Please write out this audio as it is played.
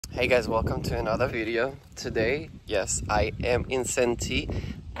Hey guys, welcome to another video. Today, yes, I am in Santee.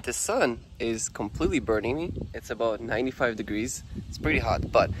 The sun is completely burning me. It's about 95 degrees. It's pretty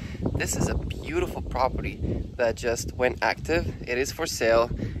hot, but this is a beautiful property that just went active. It is for sale.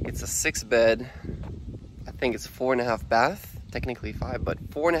 It's a 6-bed. I think it's 4.5 bath, technically 5,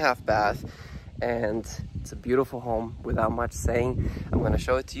 but 4.5 bath, and it's a beautiful home without much saying. I'm going to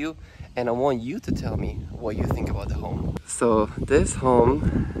show it to you, and I want you to tell me what you think about the home. So this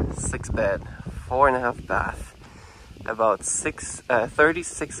home, 6-bed, 4.5 bath, about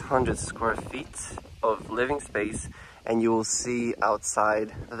 3,600 square feet of living space, and you will see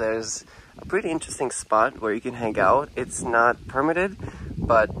outside there's a pretty interesting spot where you can hang out. It's not permitted,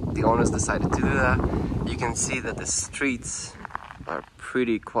 but the owners decided to do that. You can see that the streets are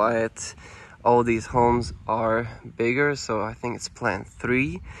pretty quiet. All these homes are bigger, so I think it's plan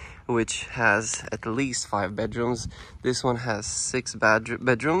 3, which has at least 5 bedrooms. This one has 6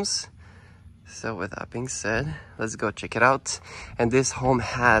 bedrooms. So with that being said, let's go check it out. And this home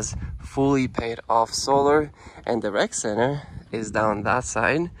has fully paid off solar, and the rec center is down that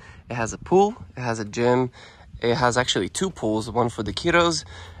side. It has a pool, it has a gym, it has actually 2 pools, one for the kiddos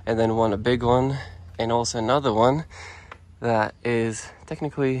and then one a big one, and also another one that is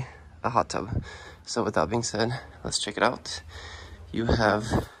technically a hot tub. So with that being said, let's check it out. You have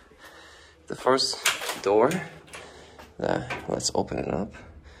the first door. Let's open it up.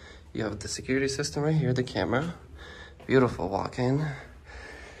 You have the security system right here, the camera. Beautiful walk-in.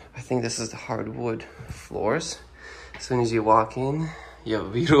 I think this is the hardwood floors. As soon as you walk in, you have a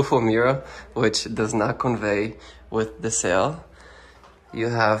beautiful mirror, which does not convey with the sale. You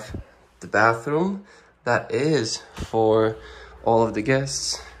have the bathroom that is for all of the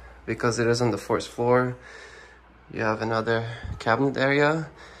guests, because it is on the first floor. You have another cabinet area,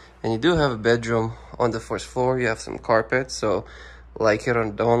 and you do have a bedroom on the first floor. You have some carpet, so like it or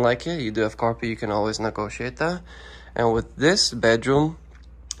don't like it, you do have carpet, you can always negotiate that. And with this bedroom,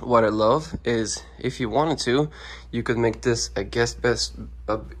 what I love is if you wanted to, you could make this a guest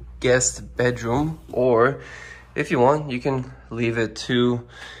bedroom, or if you want, you can leave it to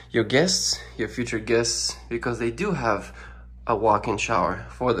your guests, your future guests, because they do have a walk-in shower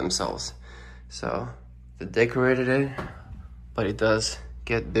for themselves. So they decorated it, but it does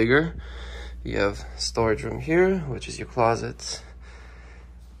get bigger. You have storage room here, which is your closet.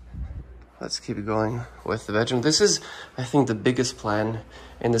 Let's keep going with the bedroom. This is, I think, the biggest plan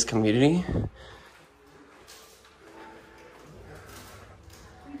in this community.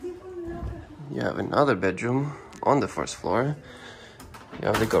 You have another bedroom on the first floor. You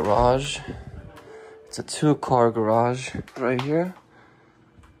have the garage. It's a 2-car garage right here.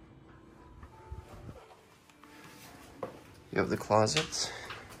 You have the closet.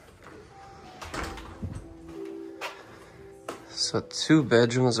 So 2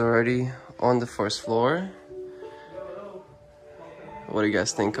 bedrooms already on the first floor. What do you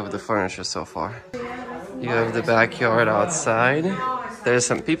guys think of the furniture so far? You have the backyard outside. There's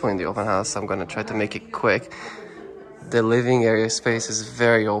some people in the open house, so I'm gonna try to make it quick. The living area space is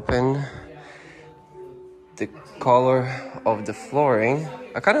very open. The color of the flooring,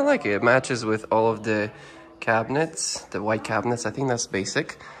 I kind of like it. It matches with all of the cabinets, the white cabinets. I think that's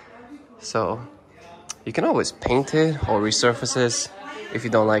basic. So you can always paint it or resurface it. If you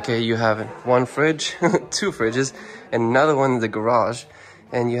don't like it, you have 1 fridge, 2 fridges, and another one in the garage.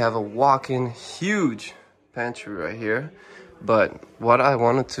 And you have a walk-in huge pantry right here. But what I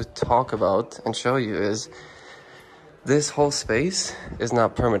wanted to talk about and show you is this whole space is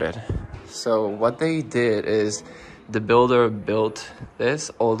not permitted. So what they did is the builder built this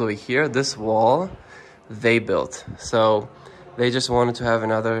all the way here. This wall they built. So they just wanted to have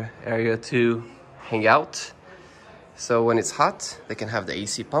another area to hang out. So when it's hot, they can have the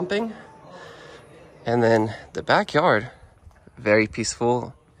AC pumping. And then the backyard, very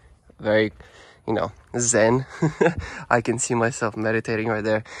peaceful, very, you know, zen. I can see myself meditating right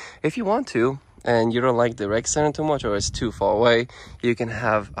there. If you want to, and you don't like the rec center too much, or it's too far away, you can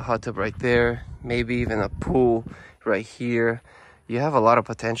have a hot tub right there, maybe even a pool right here. You have a lot of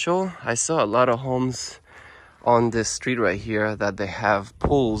potential. I saw a lot of homes on this street right here that they have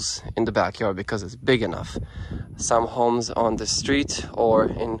pools in the backyard because it's big enough. Some homes on the street or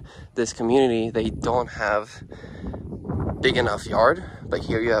in this community, they don't have big enough yard, but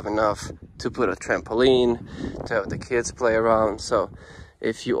here you have enough to put a trampoline, to have the kids play around. So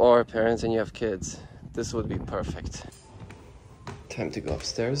if you are parents and you have kids, this would be perfect. Time to go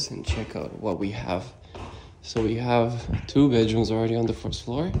upstairs and check out what we have. So we have 2 bedrooms already on the first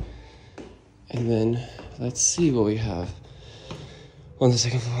floor, and then let's see what we have on the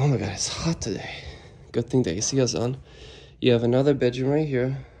second floor. Oh my god, it's hot today. Good thing the AC is on. You have another bedroom right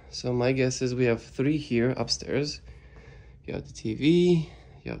here, So my guess is we have 3 here upstairs. You have the TV,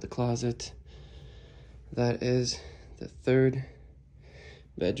 you have the closet. That is the 3rd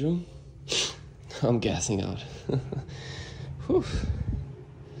bedroom. I'm gassing out. Whew.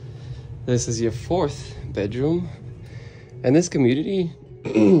 This is your 4th bedroom. And this community,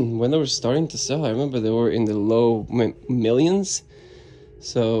 when they were starting to sell, I remember they were in the low millions.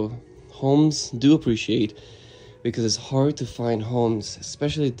 So homes do appreciate, because it's hard to find homes,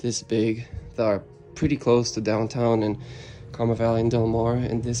 especially this big, that are pretty close to downtown and Carmel Valley and Del Mar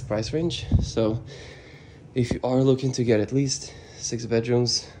in this price range. So if you are looking to get at least 6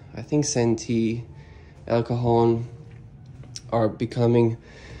 bedrooms, I think Santee, El Cajon are becoming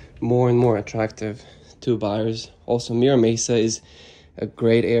more and more attractive to buyers. Also, Mira Mesa is a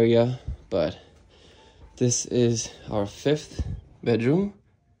great area, but this is our 5th bedroom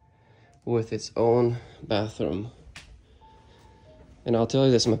with its own bathroom. And I'll tell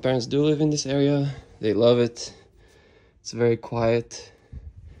you this, my parents do live in this area. They love it. It's very quiet.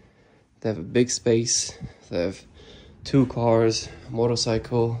 They have a big space. They have 2 cars, a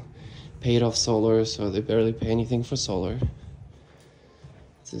motorcycle, paid off solar, so they barely pay anything for solar.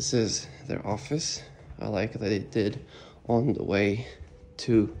 This is their office. I like that they did on the way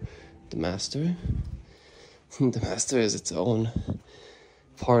to the master. The master is its own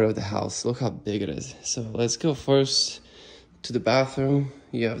part of the house. Look how big it is. So let's go first to the bathroom.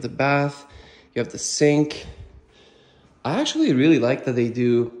 You have the bath, you have the sink. I actually really like that they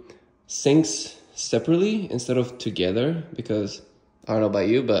do sinks separately instead of together, because I don't know about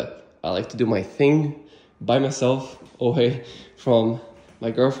you, but I like to do my thing by myself away from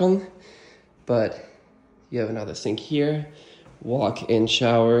my girlfriend. But you have another sink here, walk-in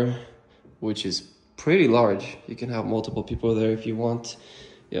shower, which is pretty large. You can have multiple people there if you want.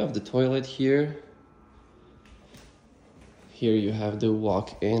 You have the toilet here. Here you have the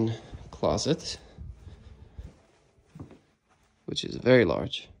walk-in closet, which is very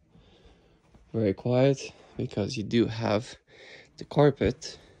large. Very quiet, because you do have the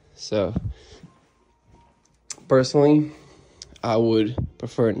carpet. So personally, I would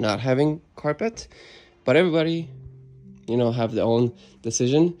prefer not having carpet, but everybody, you know, have their own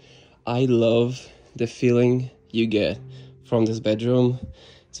decision. I love the feeling you get from this bedroom.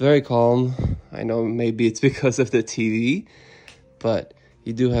 It's very calm. I know maybe it's because of the TV, but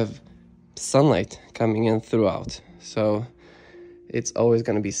you do have sunlight coming in throughout. So it's always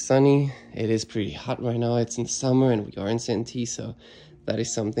going to be sunny. It is pretty hot right now. It's in summer and we are in Santee, so that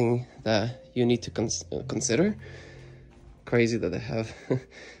is something that you need to consider. Crazy that they have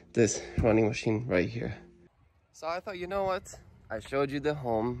this running machine right here. So I thought, you know what? I showed you the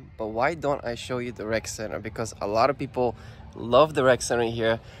home, but why don't I show you the rec center? Because a lot of people love the rec center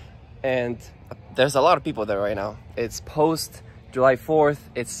here, and there's a lot of people there right now. It's post July 4th.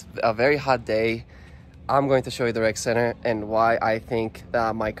 It's a very hot day. I'm going to show you the rec center and why I think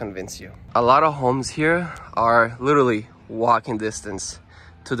that might convince you. A lot of homes here are literally walking distance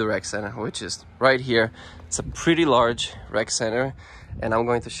to the rec center, which is right here. It's a pretty large rec center, and I'm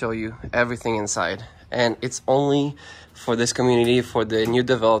going to show you everything inside. And it's only for this community, for the new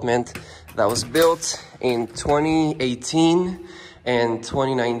development that was built in 2018 and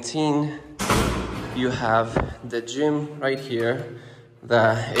 2019. You have the gym right here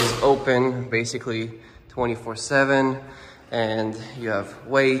that is open basically 24/7, and you have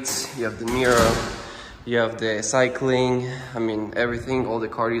weights, you have the mirror, you have the cycling. I mean, everything, all the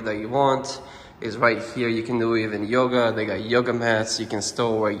cardio that you want is right here. You can do even yoga. They got yoga mats. You can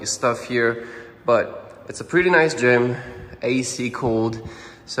store away your stuff here. But it's a pretty nice gym, AC cooled,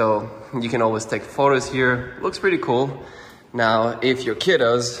 so you can always take photos here. Looks pretty cool. Now, if your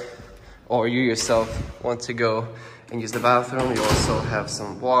kiddos or you yourself want to go and use the bathroom, you also have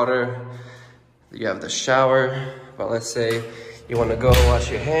some water. You have the shower. But let's say you want to go wash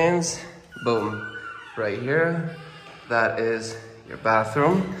your hands. Boom. Right here, that is your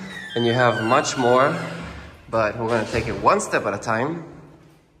bathroom, and you have much more, but we're going to take it one step at a time.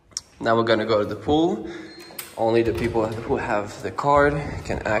 Now we're going to go to the pool. Only the people who have the card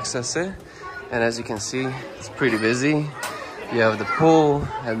can access it, and as you can see, it's pretty busy. You have the pool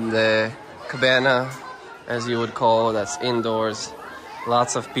and the cabana, as you would call, that's indoors.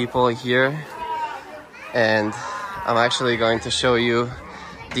 Lots of people here, and I'm actually going to show you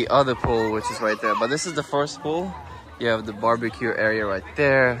the other pool, which is right there. But this is the first pool. You have the barbecue area right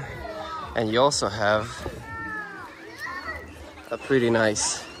there, and you also have a pretty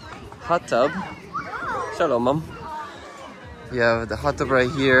nice hot tub. Shalom, mom. You have the hot tub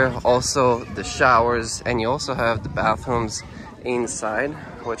right here, also the showers, and you also have the bathrooms inside,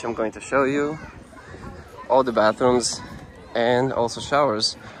 which I'm going to show you. All the bathrooms and also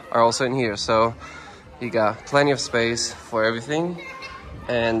showers are also in here. So you got plenty of space for everything.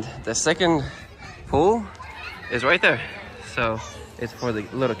 And the second pool is right there. So it's for the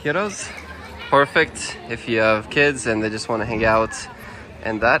little kiddos. Perfect if you have kids and they just want to hang out.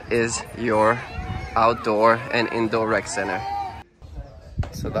 And that is your outdoor and indoor rec center.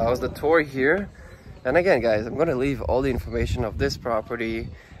 So that was the tour here. And again, guys, I'm going to leave all the information of this property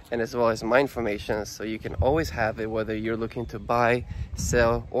and as well as my information, so you can always have it whether you're looking to buy,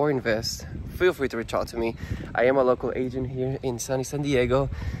 sell, or invest. Feel free to reach out to me. I am a local agent here in sunny San Diego,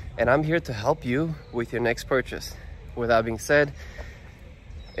 and I'm here to help you with your next purchase. With that being said,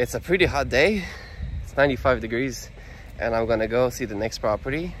 it's a pretty hot day. It's 95 degrees, and I'm gonna go see the next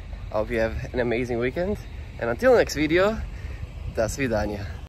property. I hope you have an amazing weekend, and until next video, do svidania.